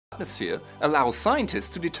atmosphere allows scientists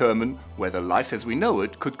to determine whether life as we know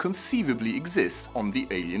it could conceivably exist on the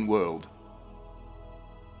alien world.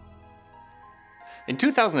 In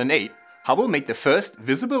 2008, Hubble made the first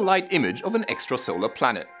visible light image of an extrasolar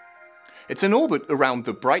planet. It's in orbit around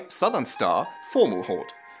the bright southern star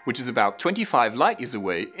Fomalhaut, which is about 25 light-years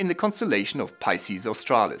away in the constellation of Pisces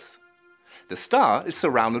Australis. The star is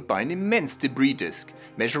surrounded by an immense debris disk,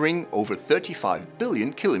 measuring over 35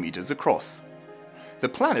 billion kilometers across. The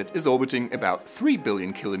planet is orbiting about 3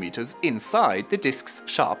 billion kilometers inside the disk's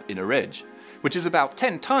sharp inner edge, which is about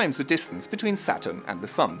 10 times the distance between Saturn and the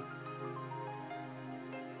Sun.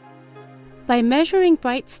 By measuring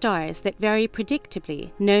bright stars that vary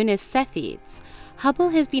predictably, known as Cepheids, Hubble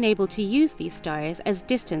has been able to use these stars as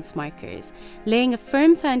distance markers, laying a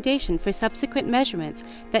firm foundation for subsequent measurements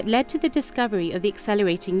that led to the discovery of the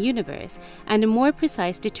accelerating universe and a more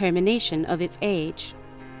precise determination of its age.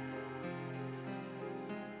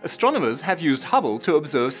 Astronomers have used Hubble to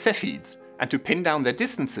observe Cepheids and to pin down their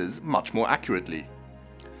distances much more accurately.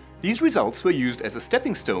 These results were used as a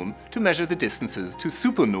stepping stone to measure the distances to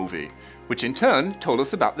supernovae, which in turn told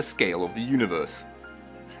us about the scale of the universe.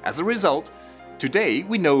 As a result, today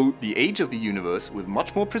we know the age of the universe with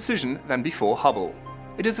much more precision than before Hubble.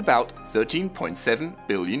 It is about 13.7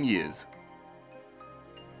 billion years.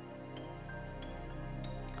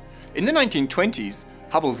 In the 1920s,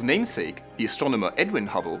 Hubble's namesake, the astronomer Edwin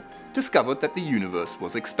Hubble, discovered that the universe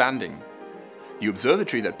was expanding. The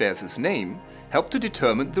observatory that bears his name helped to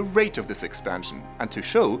determine the rate of this expansion and to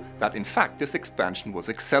show that in fact this expansion was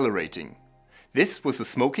accelerating. This was the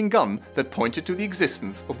smoking gun that pointed to the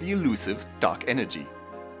existence of the elusive dark energy.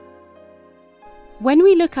 When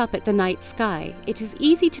we look up at the night sky, it is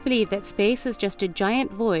easy to believe that space is just a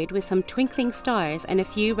giant void with some twinkling stars and a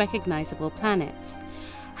few recognizable planets.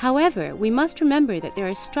 However, we must remember that there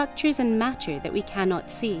are structures and matter that we cannot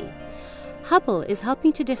see. Hubble is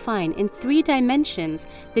helping to define in 3 dimensions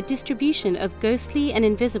the distribution of ghostly and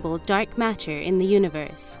invisible dark matter in the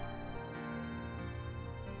universe.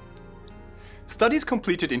 Studies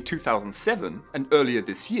completed in 2007 and earlier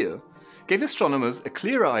this year gave astronomers a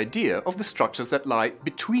clearer idea of the structures that lie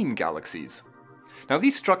between galaxies. Now,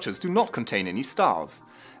 these structures do not contain any stars,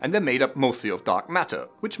 and they're made up mostly of dark matter,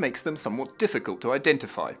 which makes them somewhat difficult to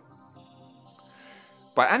identify.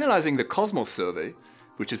 By analyzing the Cosmos survey,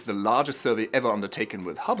 which is the largest survey ever undertaken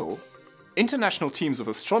with Hubble, international teams of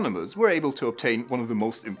astronomers were able to obtain one of the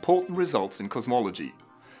most important results in cosmology,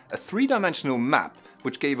 a 3-dimensional map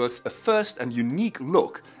which gave us a first and unique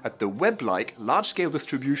look at the web-like large-scale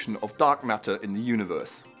distribution of dark matter in the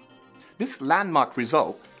universe. This landmark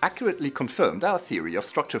result accurately confirmed our theory of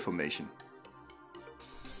structure formation.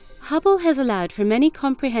 Hubble has allowed for many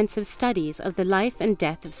comprehensive studies of the life and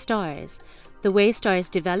death of stars, the way stars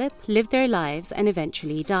develop, live their lives, and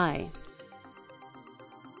eventually die.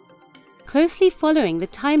 Closely following the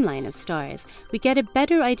timeline of stars, we get a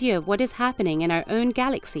better idea of what is happening in our own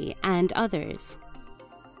galaxy and others.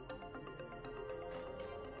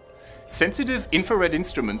 Sensitive infrared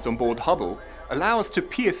instruments on board Hubble allow us to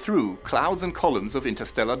peer through clouds and columns of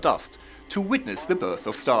interstellar dust to witness the birth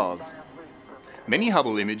of stars. Many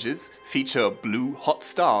Hubble images feature blue, hot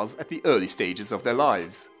stars at the early stages of their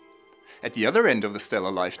lives. At the other end of the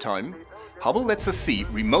stellar lifetime, Hubble lets us see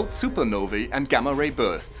remote supernovae and gamma-ray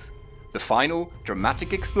bursts, the final,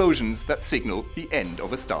 dramatic explosions that signal the end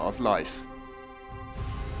of a star's life.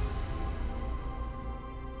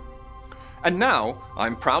 And now,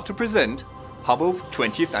 I'm proud to present Hubble's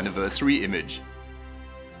 20th anniversary image.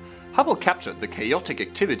 Hubble captured the chaotic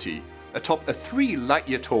activity atop a 3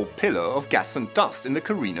 light-year tall pillar of gas and dust in the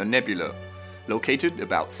Carina Nebula, located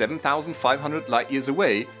about 7,500 light-years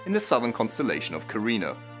away in the southern constellation of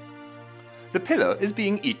Carina. The pillar is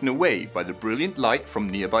being eaten away by the brilliant light from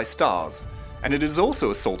nearby stars, and it is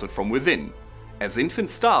also assaulted from within, as infant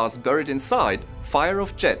stars buried inside fire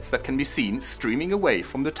off jets that can be seen streaming away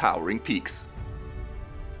from the towering peaks.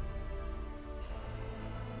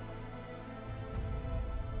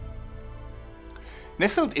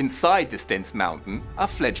 Nestled inside this dense mountain are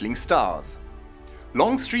fledgling stars.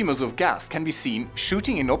 Long streamers of gas can be seen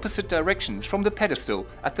shooting in opposite directions from the pedestal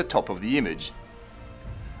at the top of the image.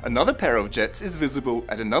 Another pair of jets is visible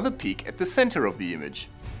at another peak at the center of the image.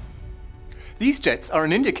 These jets are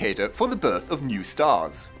an indicator for the birth of new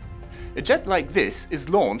stars. A jet like this is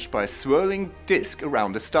launched by a swirling disk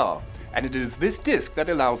around a star, and it is this disk that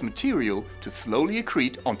allows material to slowly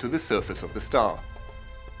accrete onto the surface of the star.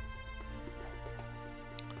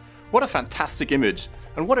 What a fantastic image,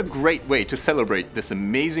 and what a great way to celebrate this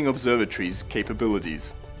amazing observatory's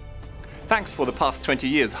capabilities. Thanks for the past 20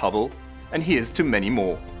 years, Hubble, and here's to many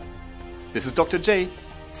more. This is Dr. J.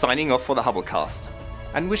 signing off for the Hubblecast,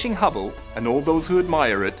 and wishing Hubble and all those who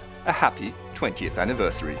admire it a happy 20th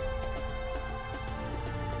anniversary.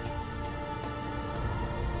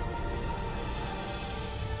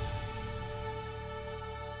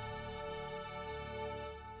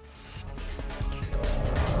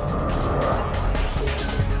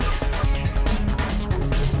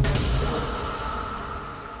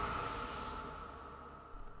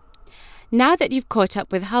 Now that you've caught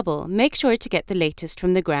up with Hubble, make sure to get the latest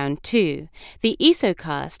from the ground too. The ESA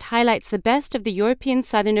Cast highlights the best of the European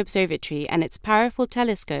Southern Observatory and its powerful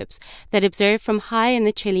telescopes that observe from high in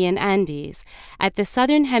the Chilean Andes, at the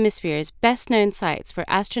Southern Hemisphere's best-known sites for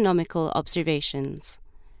astronomical observations.